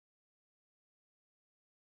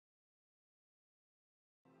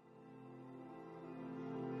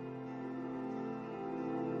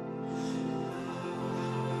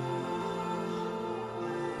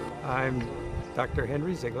I'm Dr.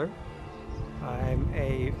 Henry Ziegler. I'm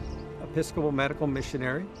a Episcopal medical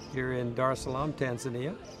missionary here in Dar es Salaam,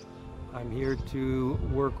 Tanzania. I'm here to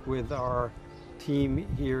work with our team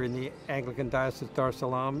here in the Anglican Diocese of Dar es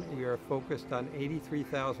Salaam. We are focused on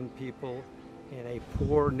 83,000 people in a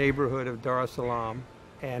poor neighborhood of Dar es Salaam,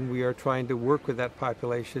 and we are trying to work with that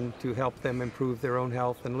population to help them improve their own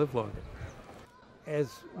health and live longer.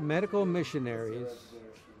 As medical missionaries,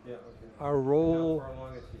 our role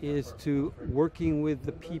is to, working with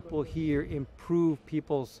the people here, improve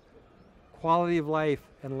people's quality of life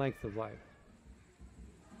and length of life.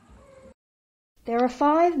 There are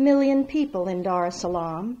 5 million people in Dar es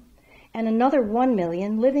Salaam and another 1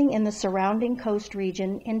 million living in the surrounding coast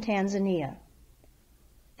region in Tanzania.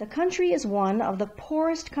 The country is one of the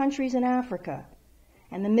poorest countries in Africa,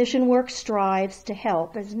 and the mission work strives to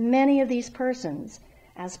help as many of these persons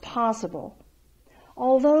as possible.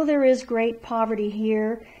 Although there is great poverty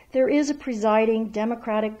here, there is a presiding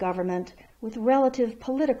democratic government with relative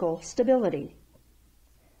political stability.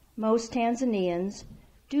 Most Tanzanians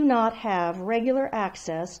do not have regular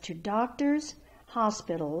access to doctors,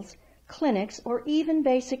 hospitals, clinics, or even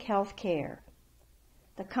basic health care.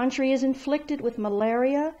 The country is inflicted with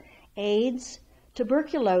malaria, AIDS,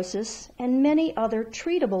 tuberculosis, and many other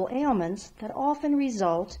treatable ailments that often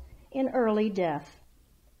result in early death.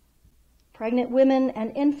 Pregnant women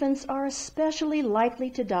and infants are especially likely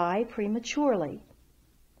to die prematurely.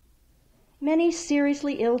 Many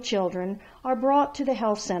seriously ill children are brought to the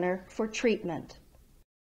health center for treatment.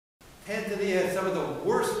 Tanzania has some of the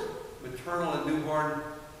worst maternal and newborn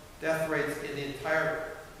death rates in the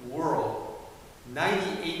entire world.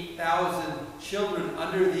 98,000 children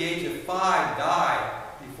under the age of 5 die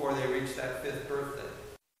before they reach that 5th birthday.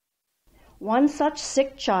 One such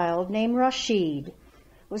sick child named Rashid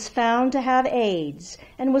was found to have AIDS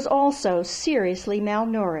and was also seriously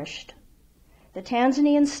malnourished. The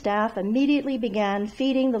Tanzanian staff immediately began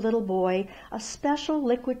feeding the little boy a special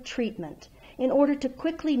liquid treatment in order to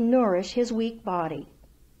quickly nourish his weak body.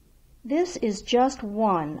 This is just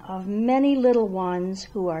one of many little ones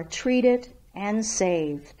who are treated and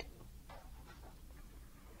saved.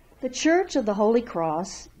 The Church of the Holy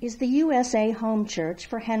Cross is the USA home church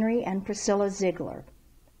for Henry and Priscilla Ziegler.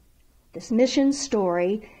 This mission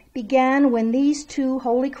story began when these two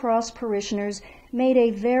Holy Cross parishioners made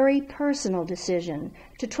a very personal decision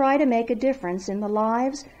to try to make a difference in the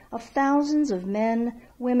lives of thousands of men,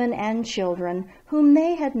 women, and children whom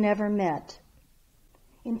they had never met.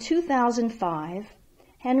 In 2005,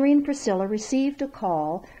 Henry and Priscilla received a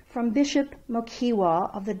call from Bishop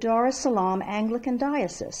Mokiwa of the Dar es Salaam Anglican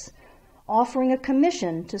Diocese, offering a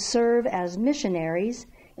commission to serve as missionaries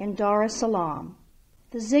in Dar es Salaam.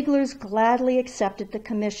 The Zieglers gladly accepted the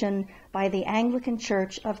commission by the Anglican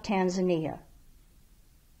Church of Tanzania.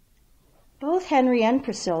 Both Henry and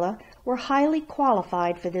Priscilla were highly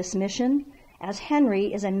qualified for this mission, as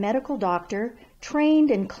Henry is a medical doctor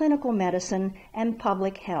trained in clinical medicine and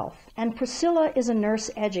public health, and Priscilla is a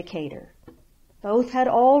nurse educator. Both had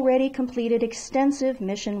already completed extensive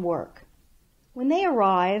mission work. When they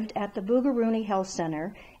arrived at the Buguruni Health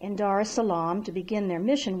Center in Dar es Salaam to begin their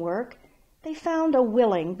mission work, they found a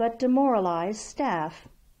willing but demoralized staff.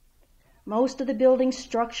 Most of the building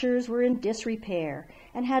structures were in disrepair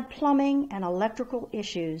and had plumbing and electrical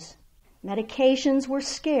issues. Medications were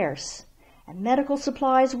scarce, and medical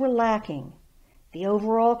supplies were lacking. The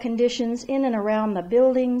overall conditions in and around the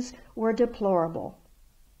buildings were deplorable.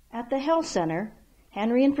 At the health center,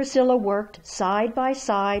 Henry and Priscilla worked side by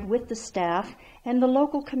side with the staff and the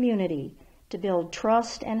local community to build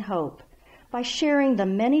trust and hope by sharing the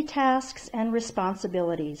many tasks and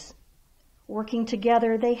responsibilities. Working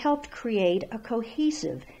together, they helped create a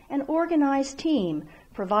cohesive and organized team,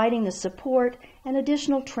 providing the support and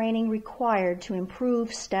additional training required to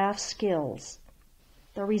improve staff skills.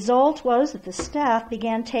 The result was that the staff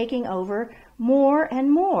began taking over more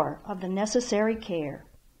and more of the necessary care.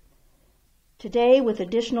 Today, with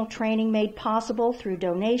additional training made possible through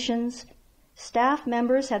donations, staff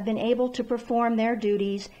members have been able to perform their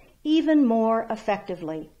duties even more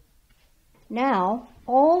effectively. Now,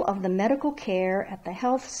 all of the medical care at the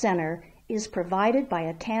health center is provided by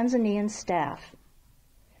a Tanzanian staff.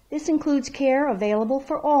 This includes care available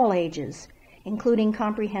for all ages, including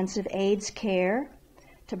comprehensive AIDS care,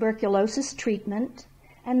 tuberculosis treatment,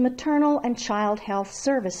 and maternal and child health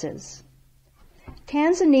services.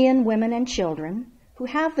 Tanzanian women and children who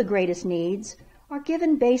have the greatest needs are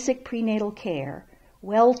given basic prenatal care,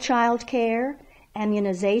 well child care,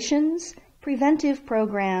 immunizations, preventive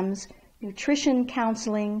programs, nutrition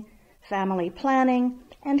counseling, family planning,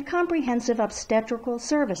 and comprehensive obstetrical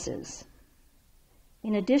services.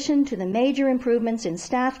 In addition to the major improvements in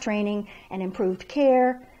staff training and improved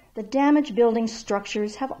care, the damaged building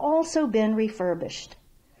structures have also been refurbished.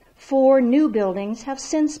 4 new buildings have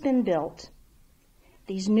since been built.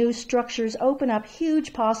 These new structures open up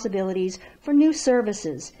huge possibilities for new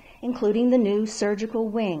services, including the new surgical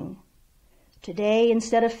wing. Today,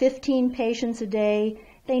 instead of 15 patients a day,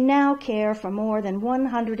 they now care for more than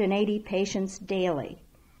 180 patients daily.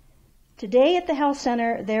 Today at the health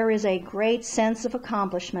center, there is a great sense of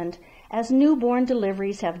accomplishment as newborn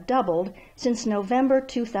deliveries have doubled since November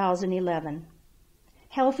 2011.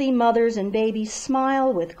 Healthy mothers and babies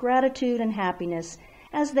smile with gratitude and happiness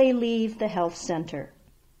as they leave the health center.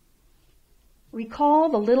 Recall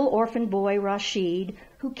the little orphan boy Rashid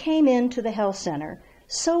who came into the health center,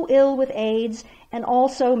 so ill with AIDS and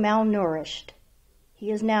also malnourished.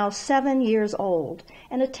 He is now 7 years old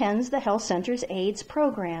and attends the health center's AIDS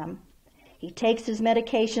program. He takes his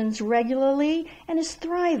medications regularly and is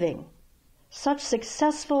thriving. Such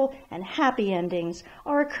successful and happy endings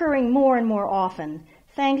are occurring more and more often,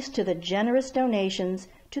 thanks to the generous donations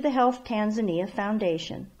to the Health Tanzania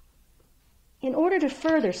Foundation. In order to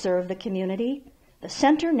further serve the community, the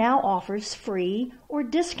center now offers free or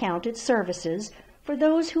discounted services for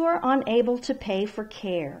those who are unable to pay for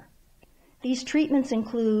care. These treatments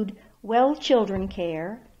include well children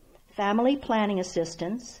care, family planning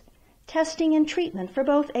assistance, testing and treatment for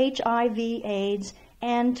both HIV/AIDS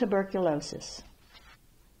and tuberculosis.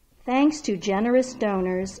 Thanks to generous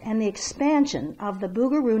donors and the expansion of the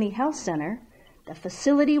Buguruni Health Center, the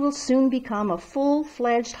facility will soon become a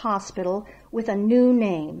full-fledged hospital with a new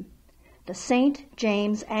name, the St.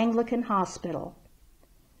 James Anglican Hospital.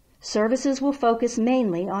 Services will focus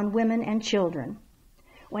mainly on women and children.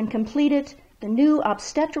 When completed, the new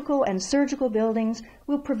obstetrical and surgical buildings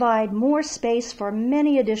will provide more space for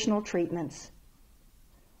many additional treatments.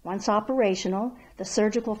 Once operational, the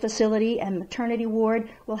surgical facility and maternity ward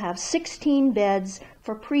will have 16 beds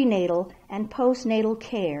for prenatal and postnatal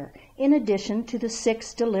care, in addition to the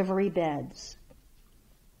 6 delivery beds.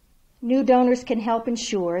 New donors can help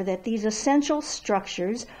ensure that these essential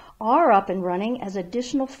structures are up and running, as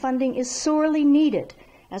additional funding is sorely needed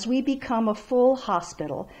as we become a full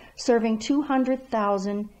hospital serving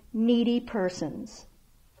 200,000 needy persons.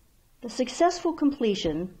 The successful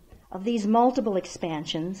completion of these multiple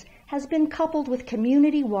expansions has been coupled with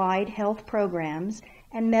community-wide health programs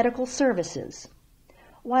and medical services.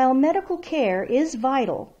 While medical care is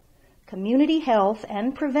vital, community health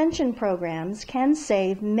and prevention programs can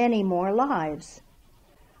save many more lives.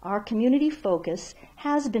 Our community focus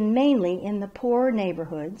has been mainly in the poorer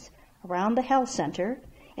neighborhoods, around the health center,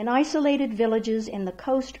 in isolated villages in the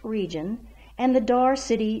coast region, and the Dar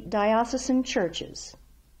City diocesan churches.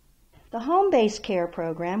 The home-based care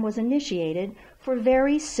program was initiated for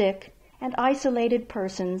very sick and isolated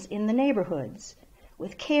persons in the neighborhoods,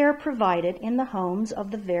 with care provided in the homes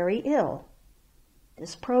of the very ill.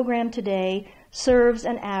 This program today serves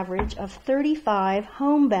an average of 35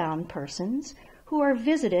 homebound persons who are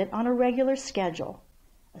visited on a regular schedule.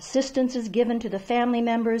 Assistance is given to the family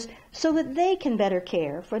members so that they can better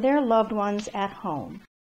care for their loved ones at home.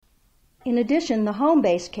 In addition, the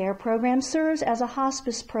home-based care program serves as a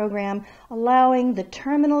hospice program, allowing the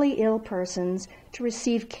terminally ill persons to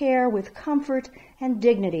receive care with comfort and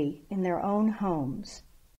dignity in their own homes.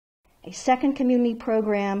 A second community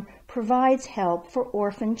program provides help for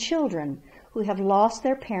orphan children who have lost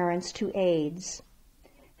their parents to AIDS.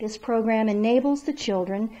 This program enables the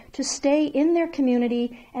children to stay in their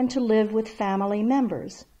community and to live with family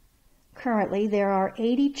members. Currently, there are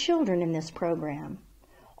 80 children in this program.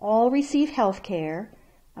 All receive health care,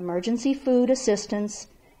 emergency food assistance,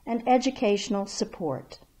 and educational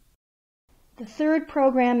support. The third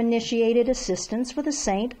program initiated assistance for the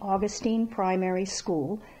St. Augustine Primary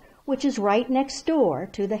School, which is right next door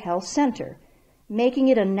to the health center, making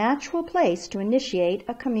it a natural place to initiate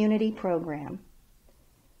a community program.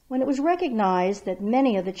 When it was recognized that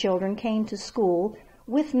many of the children came to school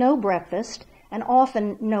with no breakfast and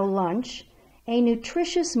often no lunch, a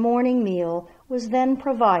nutritious morning meal was then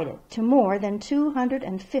provided to more than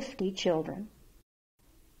 250 children.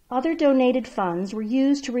 Other donated funds were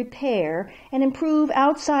used to repair and improve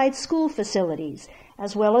outside school facilities,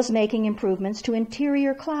 as well as making improvements to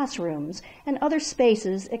interior classrooms and other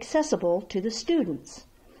spaces accessible to the students.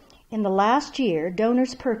 In the last year,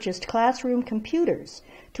 donors purchased classroom computers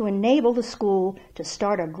to enable the school to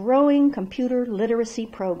start a growing computer literacy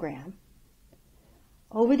program.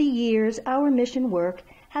 Over the years, our mission work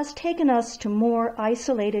has taken us to more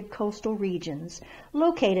isolated coastal regions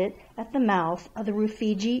located at the mouth of the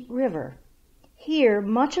Rufiji River. Here,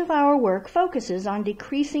 much of our work focuses on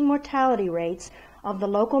decreasing mortality rates of the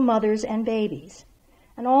local mothers and babies,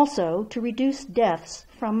 and also to reduce deaths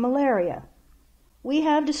from malaria. We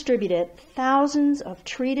have distributed thousands of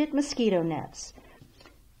treated mosquito nets.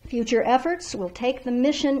 Future efforts will take the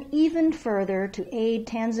mission even further to aid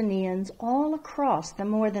Tanzanians all across the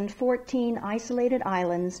more than 14 isolated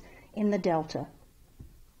islands in the Delta.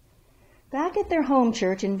 Back at their home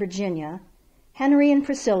church in Virginia, Henry and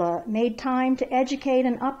Priscilla made time to educate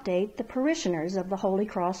and update the parishioners of the Holy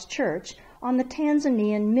Cross Church on the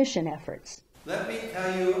Tanzanian mission efforts. Let me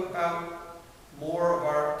tell you about more of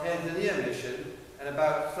our Tanzania mission and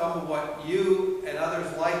about some of what you and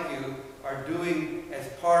others like you are doing as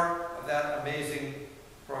part of that amazing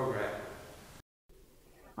program.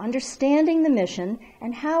 Understanding the mission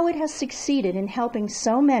and how it has succeeded in helping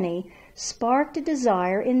so many sparked a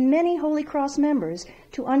desire in many Holy Cross members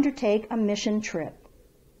to undertake a mission trip.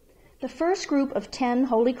 The first group of 10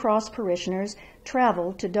 Holy Cross parishioners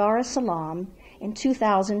traveled to Dar es Salaam in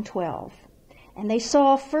 2012, and they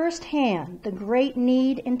saw firsthand the great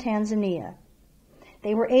need in Tanzania.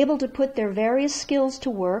 They were able to put their various skills to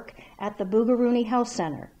work at the Buguruni Health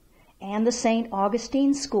Center and the St.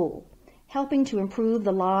 Augustine School, helping to improve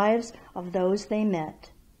the lives of those they met.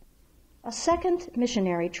 A second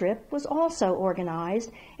missionary trip was also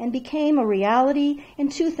organized and became a reality in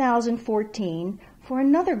 2014 for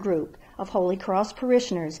another group of Holy Cross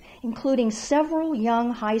parishioners, including several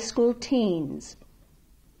young high school teens.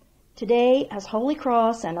 Today, as Holy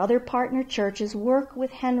Cross and other partner churches work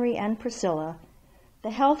with Henry and Priscilla,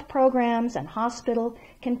 the health programs and hospital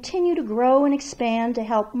continue to grow and expand to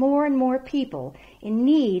help more and more people in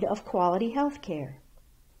need of quality health care.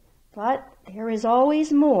 But there is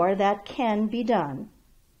always more that can be done.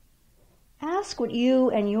 Ask what you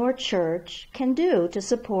and your church can do to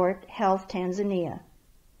support Health Tanzania.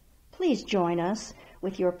 Please join us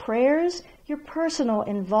with your prayers, your personal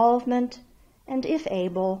involvement, and if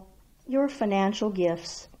able, your financial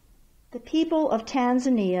gifts. The people of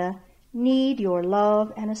Tanzania need your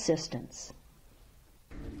love and assistance.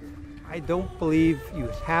 I don't believe you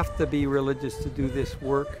have to be religious to do this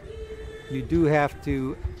work. You do have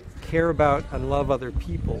to care about and love other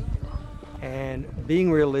people. And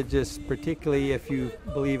being religious, particularly if you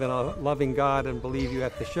believe in a loving God and believe you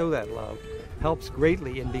have to show that love, helps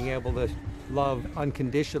greatly in being able to love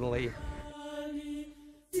unconditionally.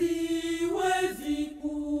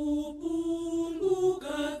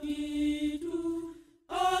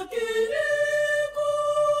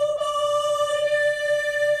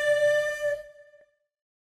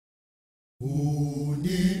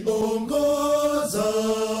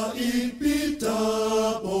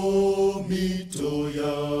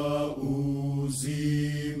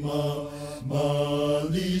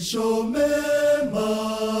 Malisho mema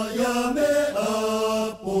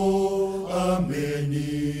yameapo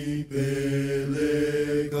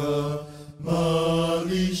amenipeleka.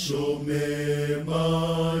 Malisho mema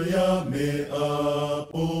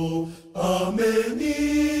yameapo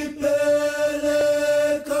amenipeleka.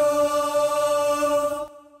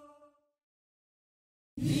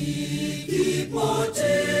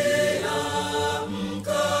 Nikipotea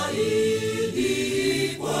mkaidi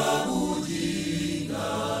kwa ujinga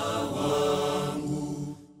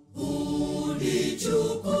wangu,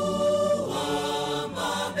 unichukua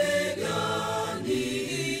mabegani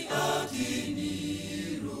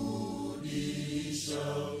akinirudisha.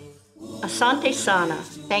 Asante sana.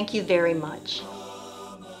 Thank you very much.